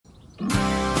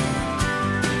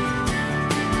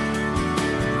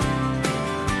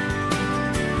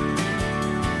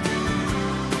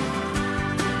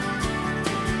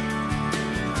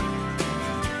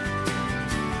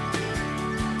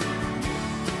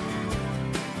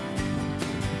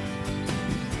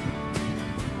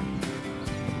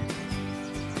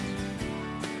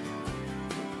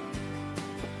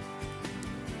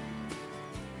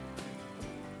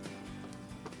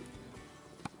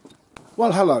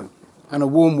Well, hello, and a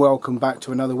warm welcome back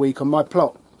to another week on my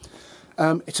plot.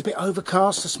 It's a bit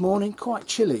overcast this morning, quite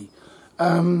chilly.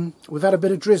 We've had a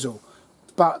bit of drizzle,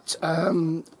 but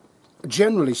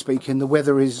generally speaking, the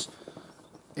weather is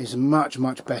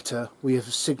much better. We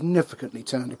have significantly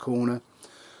turned a corner,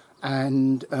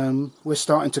 and we're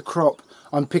starting to crop.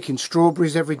 I'm picking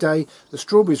strawberries every day. The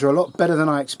strawberries are a lot better than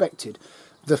I expected.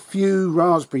 The few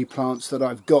raspberry plants that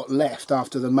I've got left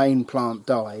after the main plant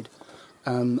died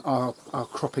are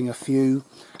cropping a few,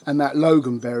 and that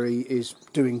loganberry is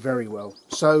doing very well.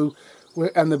 So,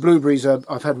 and the blueberries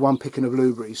I've had one picking of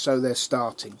blueberries, so they're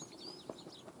starting.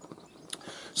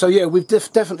 So yeah, we've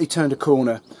definitely turned a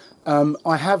corner.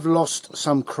 I have lost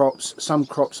some crops. Some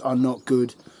crops are not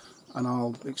good, and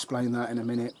I'll explain that in a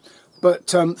minute.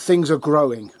 But things are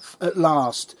growing. At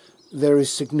last, there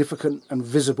is significant and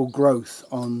visible growth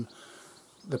on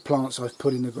the plants I've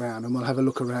put in the ground, and we'll have a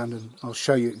look around and I'll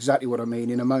show you exactly what I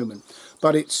mean in a moment.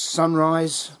 But it's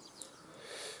sunrise.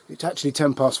 It's actually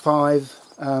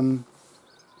 5:10.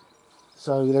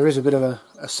 So there is a bit of a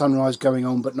sunrise going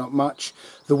on, but not much.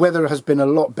 The weather has been a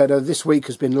lot better. This week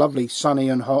has been lovely, sunny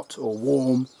and hot, or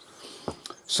warm.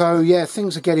 So yeah,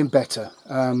 things are getting better.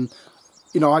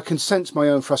 You know, I can sense my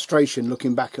own frustration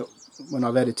looking back at when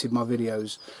I've edited my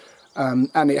videos.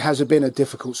 And it has been a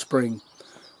difficult spring.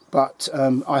 But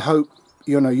I hope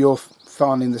you're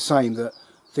finding the same, that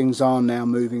things are now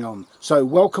moving on. So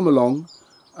welcome along.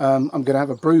 I'm going to have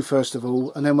a brew first of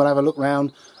all, and then we'll have a look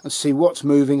round and see what's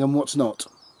moving and what's not.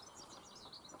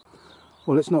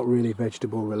 Well, it's not really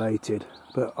vegetable related,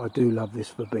 but I do love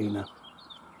this verbena.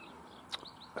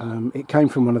 It came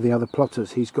from one of the other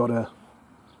plotters. He's got a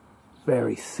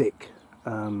very thick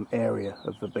area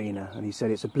of verbena, and he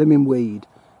said it's a blimmin' weed.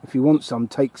 If you want some,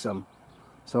 take some.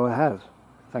 So I have.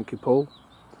 Thank you, Paul.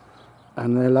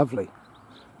 And they're lovely.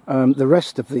 The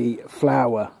rest of the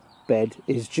flower bed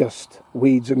is just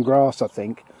weeds and grass, I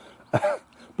think.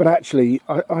 But actually,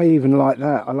 I even like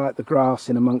that. I like the grass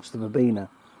in amongst the verbena.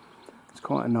 It's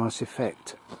quite a nice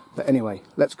effect. But anyway,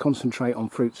 let's concentrate on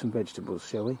fruits and vegetables,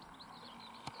 shall we?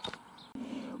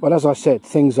 Well, as I said,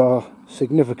 things are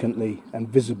significantly and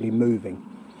visibly moving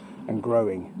and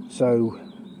growing. So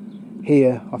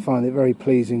here I find it very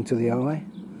pleasing to the eye.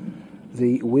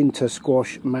 The winter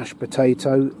squash mashed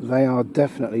potato, they are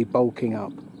definitely bulking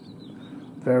up.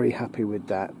 Very happy with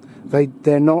that.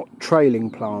 They're not trailing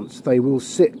plants, they will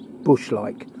sit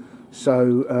bush-like.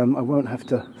 So I won't have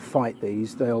to fight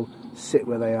these, they'll sit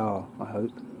where they are, I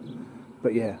hope.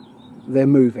 But yeah, they're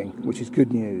moving, which is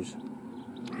good news.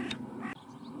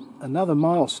 Another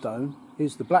milestone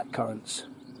is the blackcurrants.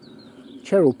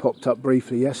 Cheryl popped up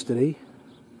briefly yesterday.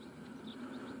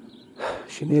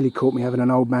 She nearly caught me having an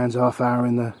old man's half hour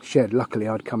in the shed. Luckily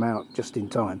I'd come out just in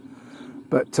time.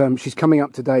 But she's coming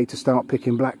up today to start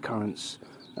picking blackcurrants.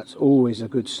 That's always a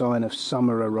good sign of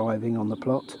summer arriving on the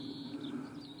plot.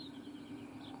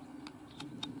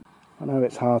 I know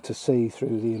it's hard to see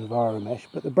through the enviromesh,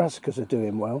 but the brassicas are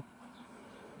doing well.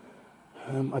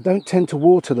 I don't tend to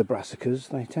water the brassicas.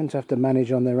 They tend to have to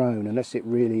manage on their own unless it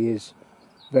really is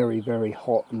very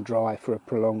hot and dry for a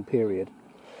prolonged period.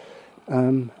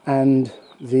 And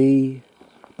the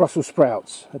Brussels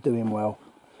sprouts are doing well.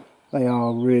 They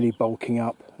are really bulking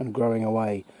up and growing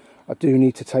away. I do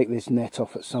need to take this net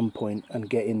off at some point and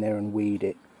get in there and weed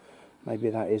it. Maybe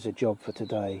that is a job for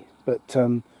today. But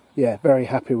yeah, very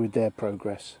happy with their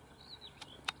progress.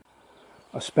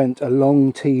 I spent a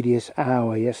long tedious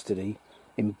hour yesterday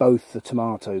in both the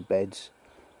tomato beds,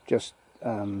 just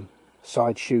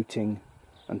side shooting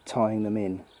and tying them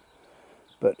in.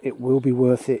 But it will be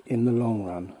worth it in the long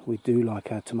run. We do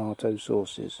like our tomato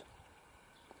sauces.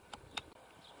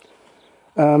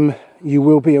 You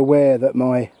will be aware that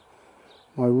my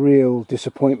real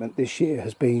disappointment this year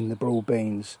has been the broad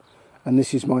beans, and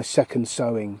this is my second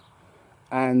sowing.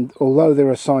 And although there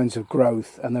are signs of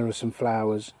growth and there are some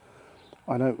flowers,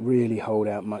 I don't really hold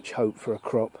out much hope for a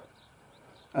crop.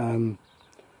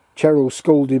 Cheryl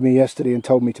scolded me yesterday and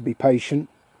told me to be patient.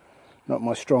 Not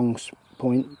my strong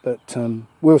point, but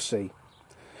we'll see.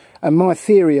 And my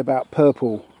theory about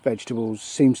purple vegetables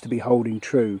seems to be holding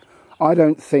true. I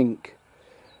don't think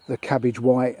the cabbage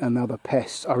white and other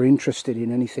pests are interested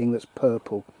in anything that's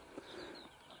purple,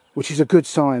 which is a good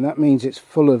sign. That means it's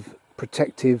full of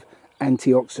protective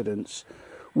antioxidants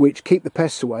which keep the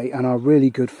pests away and are really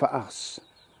good for us.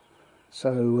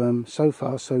 So so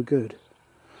far so good.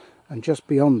 And just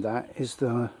beyond that is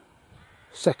the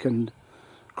second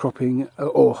cropping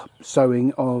or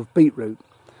sowing of beetroot.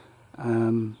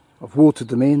 I've watered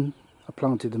them in. I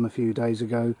planted them a few days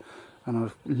ago, and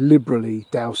I've liberally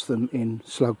doused them in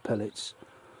slug pellets.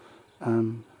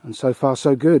 And so far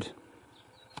so good.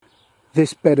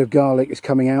 This bed of garlic is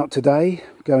coming out today,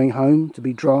 going home to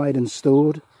be dried and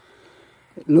stored.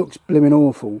 It looks blimmin'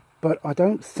 awful, but I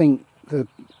don't think the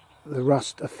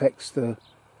rust affects the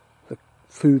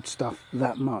food stuff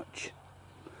that much.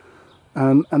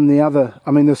 And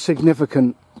the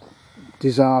significant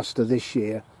disaster this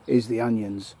year is the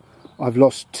onions. I've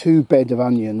lost 2 beds of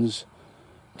onions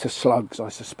to slugs, I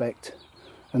suspect.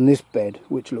 And this bed,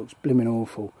 which looks blimmin'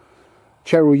 awful.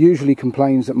 Cheryl usually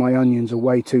complains that my onions are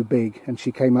way too big, and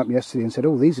she came up yesterday and said,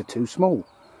 oh, these are too small.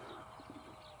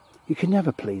 You can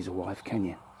never please a wife, can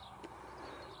you?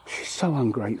 She's so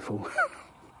ungrateful.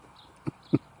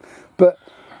 But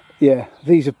yeah,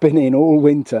 these have been in all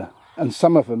winter, and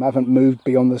some of them haven't moved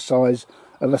beyond the size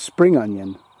of a spring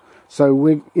onion. So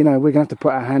we're going to have to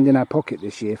put our hand in our pocket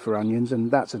this year for onions,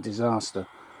 and that's a disaster.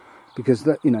 Because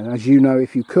as you know,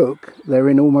 if you cook, they're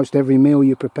in almost every meal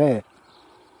you prepare.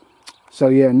 So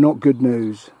yeah, not good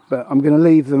news. But I'm going to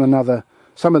leave them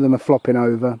some of them are flopping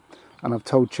over, and I've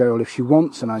told Cheryl if she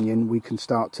wants an onion, we can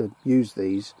start to use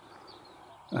these.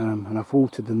 And I've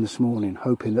watered them this morning,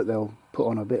 hoping that they'll put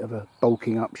on a bit of a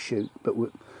bulking up shoot, but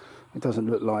it doesn't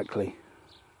look likely.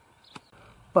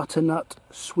 Butternut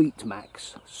Sweet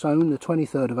Max, sown the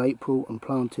 23rd of April and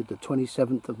planted the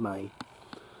 27th of May.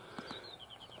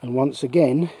 And once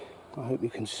again, I hope you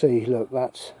can see, look,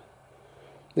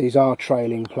 these are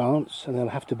trailing plants, and they'll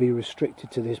have to be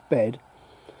restricted to this bed,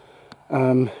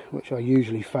 which I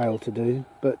usually fail to do.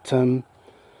 But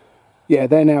yeah,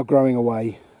 they're now growing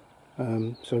away,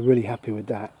 so really happy with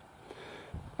that.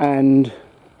 And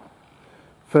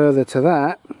further to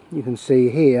that, you can see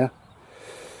here,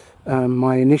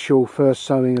 my initial first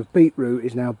sowing of beetroot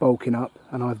is now bulking up,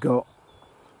 and I've got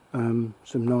some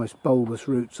nice bulbous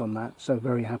roots on that, so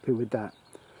very happy with that.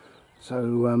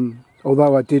 So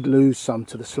although I did lose some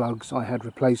to the slugs, I had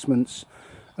replacements,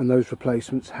 and those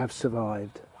replacements have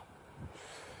survived.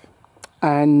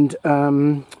 And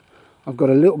I've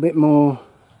got a little bit more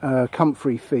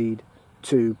Comfrey Feed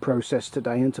to process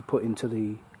today and to put into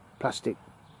the plastic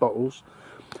bottles.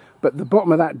 But the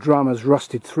bottom of that drum has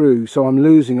rusted through, so I'm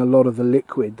losing a lot of the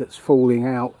liquid that's falling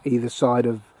out either side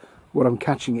of what I'm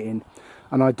catching it in.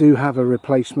 And I do have a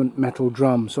replacement metal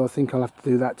drum, so I think I'll have to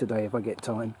do that today if I get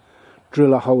time.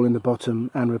 Drill a hole in the bottom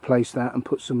and replace that and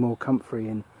put some more Comfrey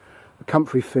in. The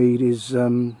Comfrey Feed is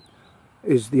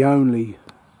the only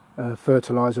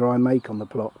fertiliser I make on the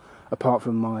plot, apart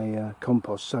from my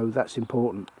compost, so that's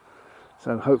important.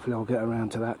 So hopefully I'll get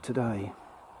around to that today.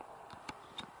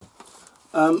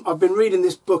 I've been reading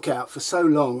this book out for so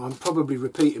long, I'm probably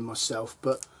repeating myself,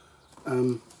 but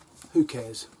who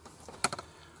cares?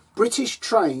 British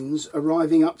trains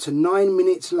arriving up to 9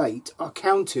 minutes late are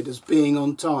counted as being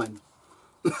on time.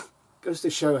 Goes to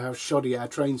show how shoddy our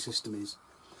train system is.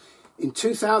 In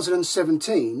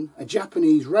 2017, a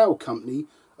Japanese rail company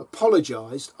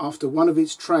apologised after one of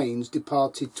its trains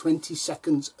departed 20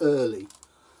 seconds early.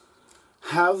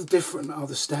 How different are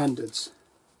the standards?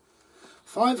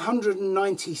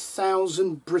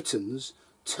 590,000 Britons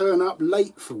turn up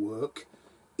late for work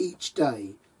each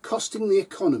day, costing the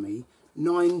economy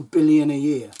 $9 billion a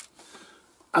year.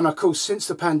 And of course, since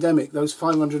the pandemic, those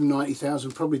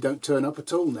 590,000 probably don't turn up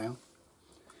at all now.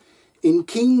 In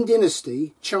Qing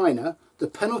Dynasty, China, the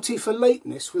penalty for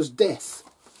lateness was death.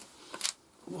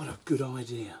 What a good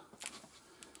idea.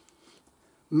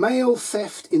 Mail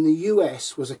theft in the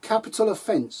US was a capital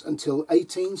offence until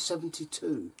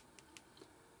 1872.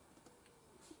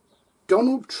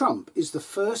 Donald Trump is the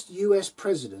first US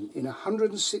president in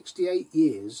 168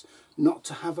 years not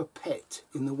to have a pet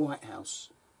in the White House.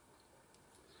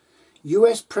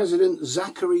 US President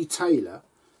Zachary Taylor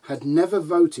had never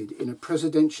voted in a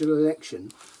presidential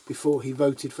election before he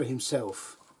voted for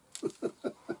himself.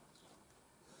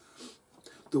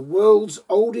 The world's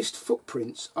oldest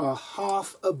footprints are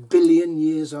 500 million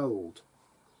years old.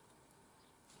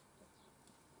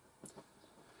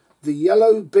 The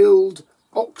yellow-billed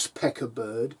oxpecker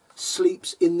bird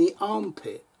sleeps in the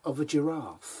armpit of a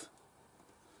giraffe.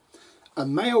 A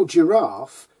male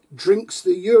giraffe drinks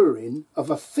the urine of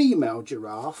a female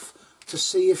giraffe to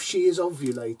see if she is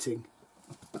ovulating.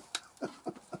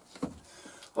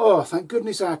 Oh, thank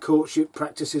goodness our courtship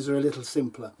practices are a little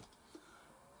simpler.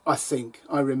 I think,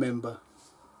 I remember.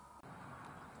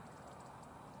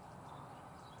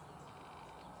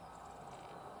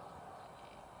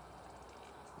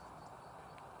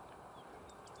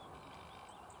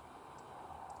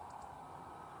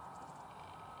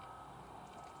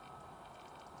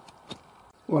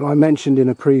 Well, I mentioned in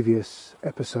a previous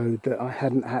episode that I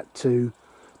hadn't had to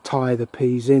tie the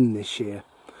peas in this year.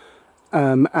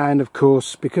 And of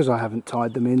course, because I haven't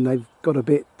tied them in, they've got a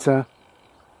bit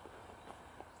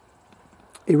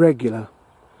irregular,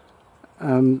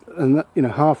 and you know,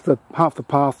 half the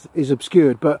path is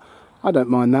obscured, but I don't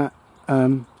mind that.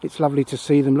 It's lovely to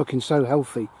see them looking so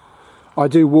healthy. I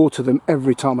do water them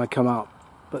every time I come up,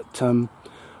 but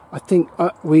I think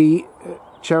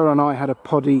Cheryl and I had a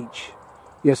pod each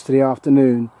yesterday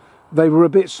afternoon. They were a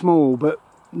bit small, but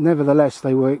nevertheless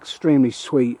they were extremely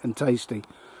sweet and tasty.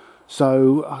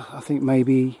 So I think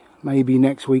maybe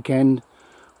next weekend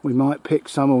we might pick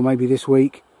some, or maybe this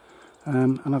week.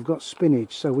 And I've got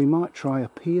spinach, so we might try a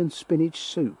pea and spinach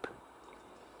soup.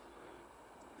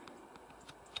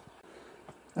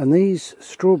 And these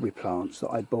strawberry plants that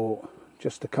I bought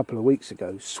just a couple of weeks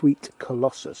ago, Sweet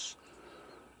Colossus,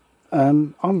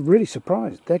 I'm really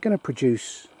surprised. They're going to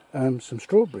produce some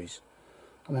strawberries.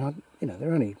 I mean, you know,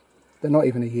 they're not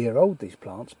even a year old, these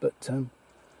plants, but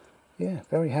yeah,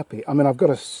 very happy. I mean, I've got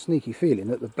a sneaky feeling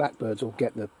that the blackbirds will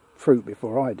get the fruit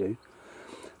before I do,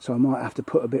 so I might have to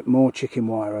put a bit more chicken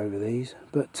wire over these,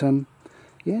 but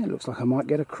yeah, it looks like I might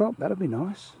get a crop. That'd be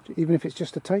nice, even if it's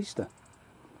just a taster.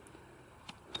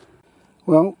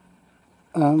 Well,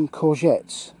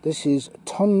 courgettes. This is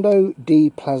Tondo di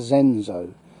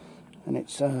Plazenzo, and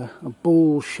it's a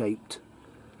ball-shaped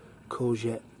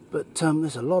courgette, but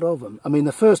there's a lot of them. I mean,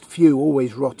 the first few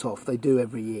always rot off. They do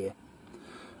every year.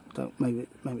 Maybe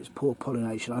it's poor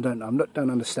pollination. I don't know. Don't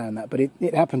understand that, but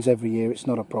it happens every year. It's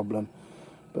not a problem.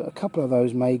 But a couple of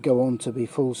those may go on to be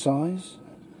full size.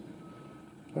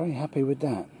 Very happy with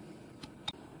that.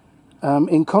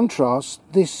 In contrast,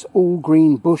 this all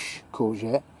green bush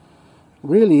courgette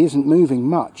really isn't moving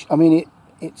much. I mean,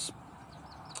 it's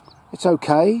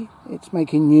okay. It's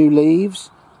making new leaves,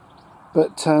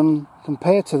 but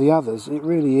compared to the others, it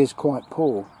really is quite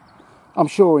poor. I'm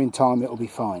sure in time it'll be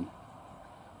fine.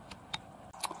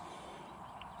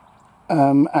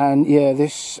 And yeah,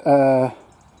 this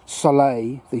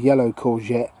Soleil, the yellow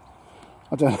courgette,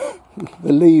 I don't know,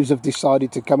 the leaves have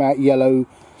decided to come out yellow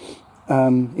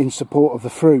in support of the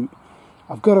fruit.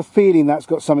 I've got a feeling that's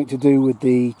got something to do with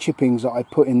the chippings that I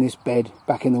put in this bed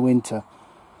back in the winter.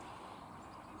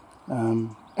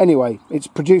 Anyway, it's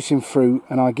producing fruit,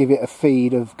 and I give it a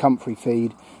feed of Comfrey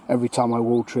Feed every time I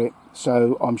water it,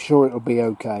 so I'm sure it'll be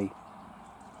okay.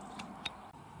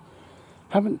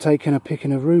 Haven't taken a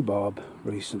picking of rhubarb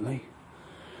recently,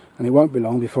 and it won't be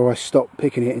long before I stop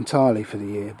picking it entirely for the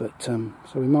year, but so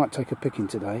we might take a picking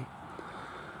today.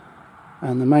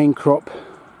 And the main crop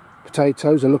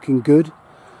potatoes are looking good.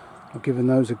 I've given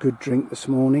those a good drink this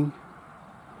morning,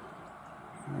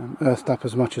 earthed up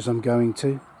as much as I'm going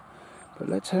to. But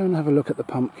let's go and have a look at the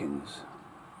pumpkins.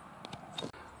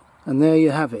 And there you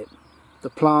have it.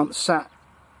 The plant sat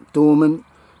dormant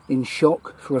in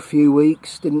shock for a few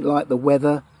weeks, didn't like the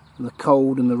weather and the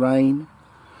cold and the rain,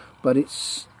 but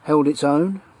it's held its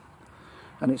own,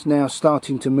 and it's now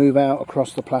starting to move out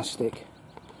across the plastic.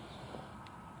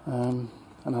 And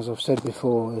as I've said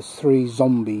before, there's 3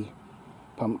 zombie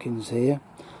pumpkins here,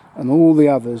 and all the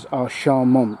others are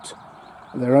Charmant.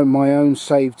 They're my own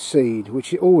saved seed,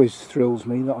 which it always thrills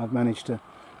me that I've managed to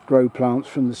grow plants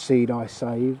from the seed I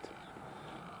saved.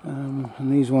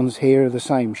 And these ones here are the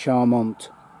same, Charmant.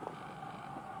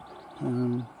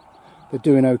 They're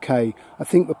doing okay. I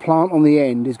think the plant on the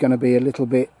end is going to be a little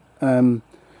bit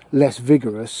less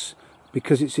vigorous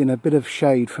because it's in a bit of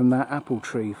shade from that apple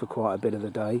tree for quite a bit of the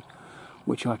day,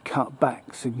 which I cut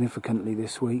back significantly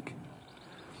this week.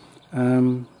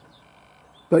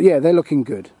 But yeah, they're looking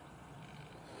good.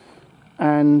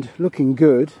 And looking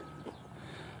good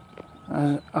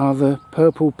are the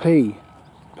purple pea,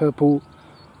 purple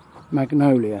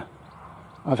magnolia.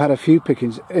 I've had a few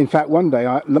pickings. In fact, one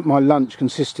day my lunch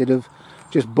consisted of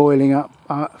just boiling up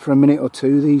for a minute or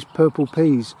two these purple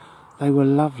peas. They were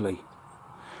lovely.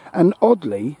 And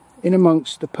oddly, in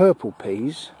amongst the purple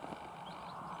peas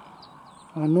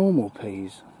are normal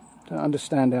peas. Don't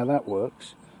understand how that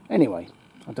works. Anyway,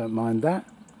 I don't mind that.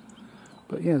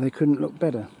 But yeah, they couldn't look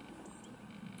better.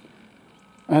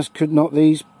 As could not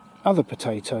these other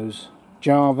potatoes,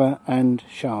 Java and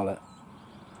Charlotte.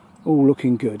 All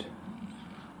looking good.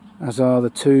 As are the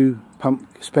 2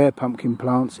 spare pumpkin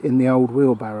plants in the old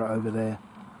wheelbarrow over there.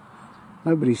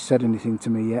 Nobody's said anything to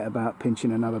me yet about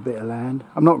pinching another bit of land.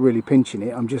 I'm not really pinching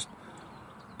it, I'm just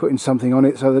putting something on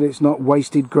it so that it's not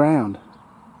wasted ground.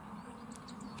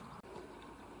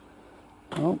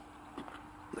 Well,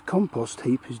 the compost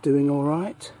heap is doing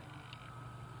alright.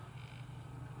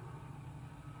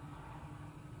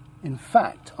 In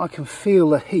fact, I can feel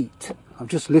the heat. I've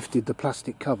just lifted the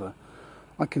plastic cover.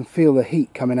 I can feel the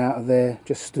heat coming out of there,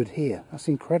 just stood here. That's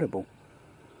incredible.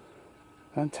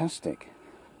 Fantastic.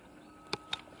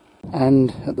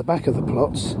 And at the back of the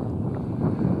plots,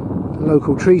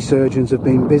 Local tree surgeons have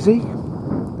been busy.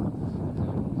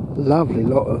 Lovely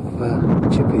lot of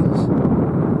chickens.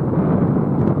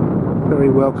 Very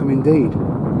welcome indeed.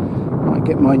 Might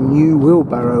get my new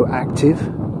wheelbarrow active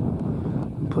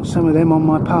and put some of them on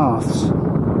my paths.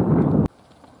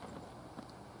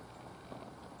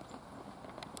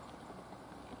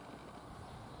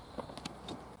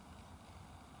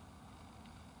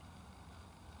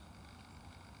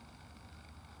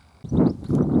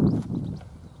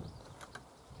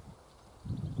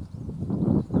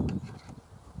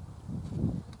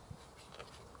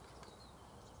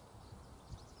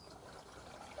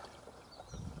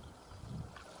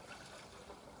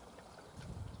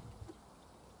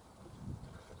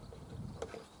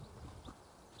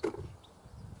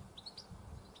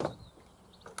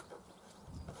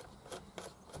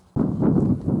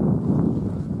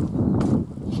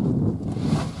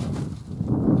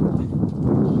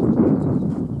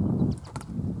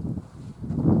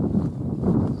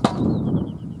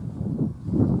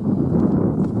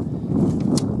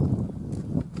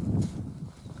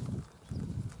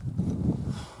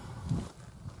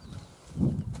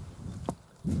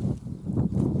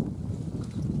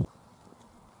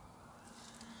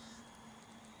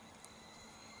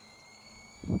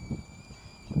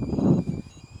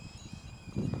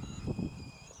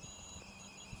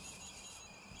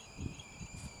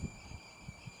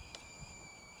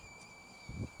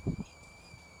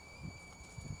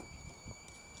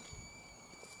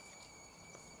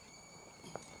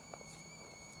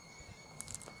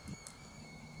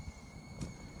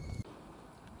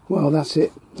 Well, that's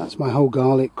it. That's my whole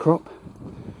garlic crop.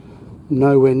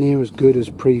 Nowhere near as good as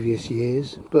previous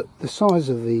years, but the size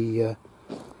of the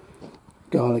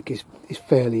garlic is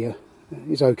fairly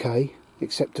is okay,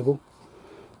 acceptable.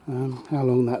 How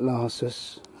long that lasts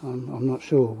us, I'm not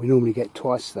sure. We normally get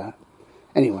twice that.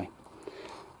 Anyway,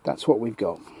 that's what we've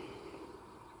got.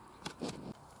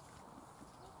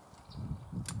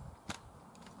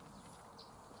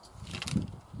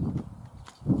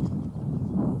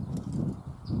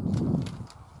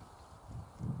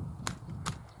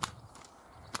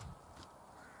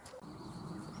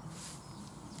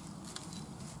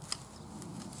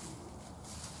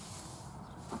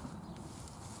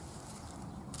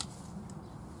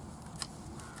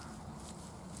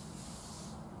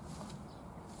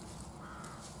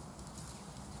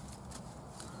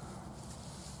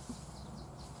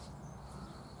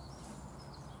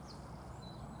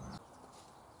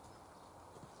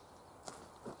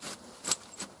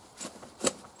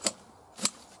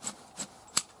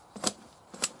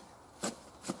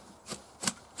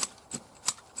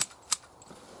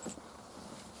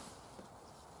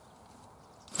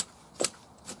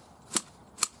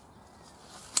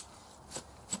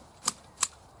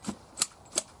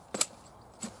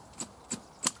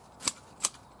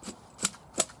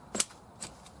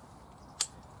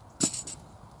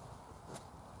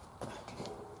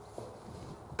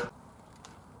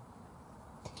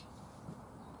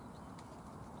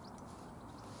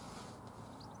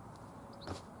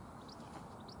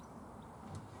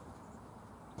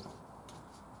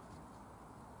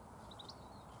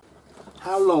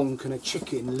 How long can a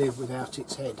chicken live without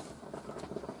its head?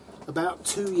 About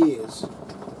 2 years.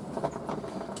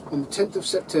 On the 10th of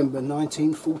September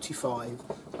 1945,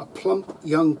 a plump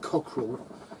young cockerel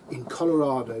in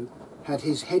Colorado had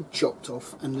his head chopped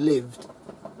off and lived.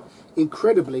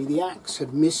 Incredibly, the axe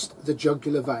had missed the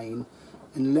jugular vein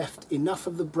and left enough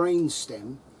of the brain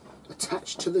stem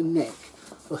attached to the neck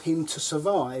for him to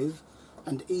survive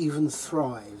and even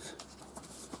thrive.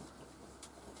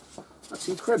 That's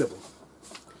incredible.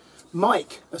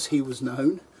 Mike, as he was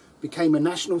known, became a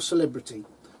national celebrity,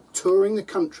 touring the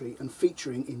country and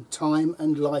featuring in Time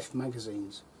and Life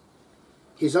magazines.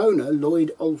 His owner,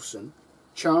 Lloyd Olson,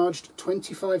 charged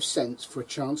 25 cents for a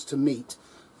chance to meet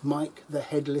Mike the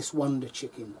Headless Wonder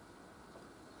Chicken.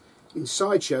 In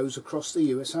sideshows across the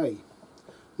USA,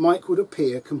 Mike would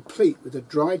appear complete with a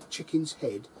dried chicken's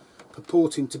head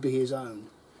purporting to be his own.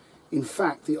 In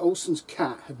fact, the Olson's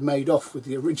cat had made off with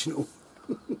the original.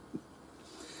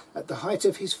 At the height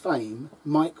of his fame,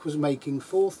 Mike was making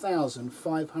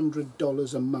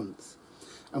 $4,500 a month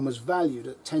and was valued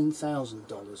at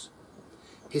 $10,000.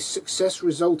 His success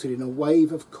resulted in a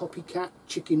wave of copycat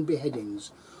chicken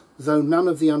beheadings, though none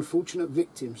of the unfortunate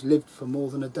victims lived for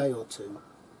more than a day or two.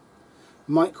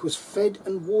 Mike was fed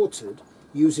and watered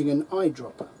using an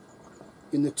eyedropper.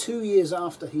 In the 2 years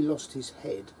after he lost his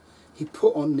head, he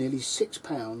put on nearly 6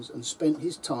 pounds and spent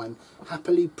his time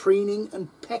happily preening and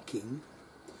pecking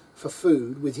for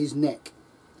food with his neck.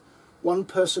 One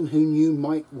person who knew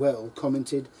Mike well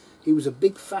commented, he was a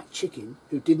big fat chicken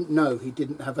who didn't know he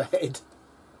didn't have a head.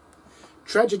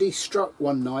 Tragedy struck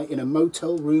one night in a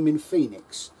motel room in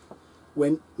Phoenix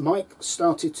when Mike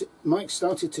started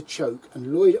to choke,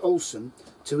 and Lloyd Olsen,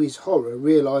 to his horror,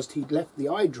 realised he'd left the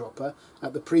eyedropper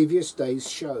at the previous day's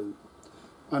show.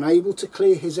 Unable to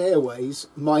clear his airways,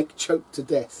 Mike choked to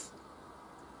death.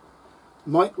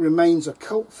 Mike remains a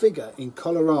cult figure in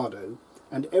Colorado,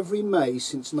 and every May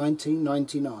since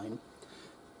 1999,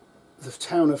 the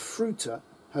town of Fruita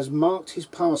has marked his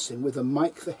passing with a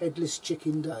Mike the Headless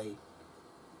Chicken Day.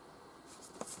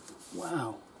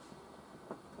 Wow.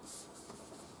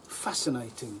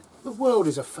 Fascinating. The world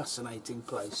is a fascinating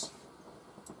place.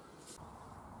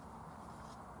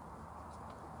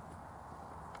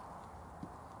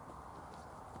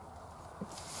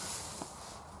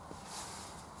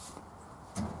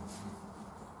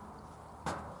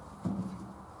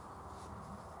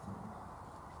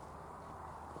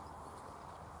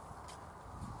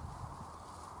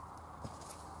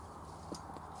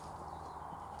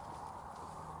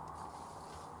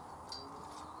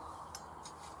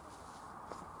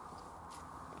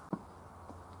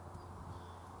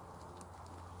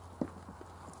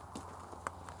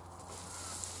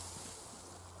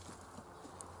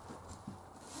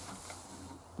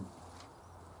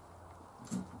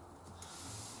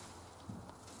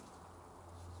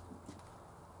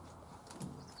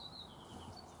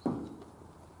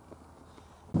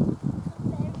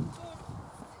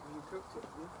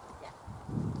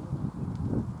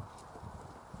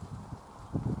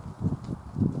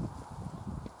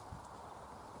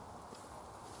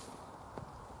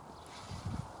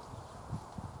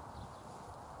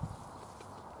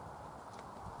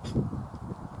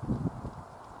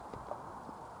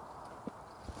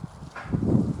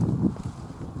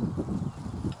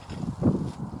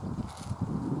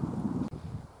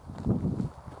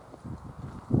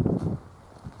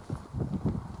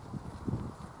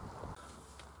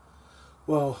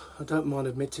 Well, I don't mind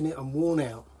admitting it, I'm worn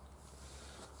out.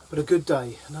 But a good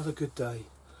day, another good day.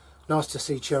 Nice to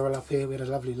see Cheryl up here, we had a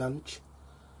lovely lunch.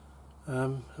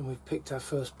 And we've picked our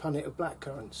first punnet of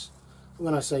blackcurrants.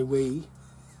 When I say we,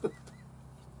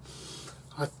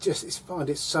 I just find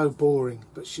it so boring,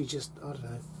 but she just, I don't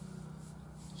know,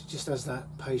 she just has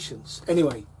that patience.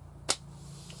 Anyway,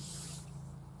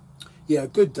 yeah,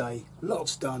 good day,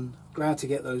 lots done. Glad to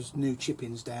get those new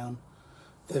chippings down.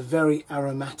 They're very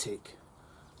aromatic.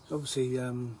 It's obviously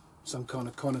some kind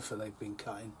of conifer they've been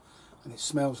cutting, and it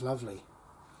smells lovely.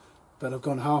 But I've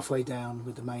gone halfway down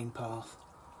with the main path,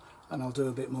 and I'll do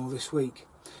a bit more this week.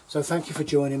 So thank you for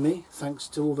joining me. Thanks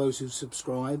to all those who've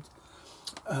subscribed.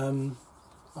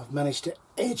 I've managed to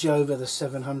edge over the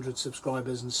 700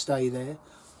 subscribers and stay there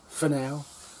for now.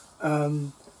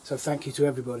 So thank you to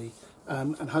everybody.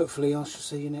 And hopefully I shall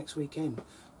see you next weekend.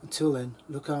 Until then,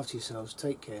 look after yourselves.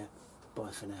 Take care.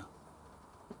 Bye for now.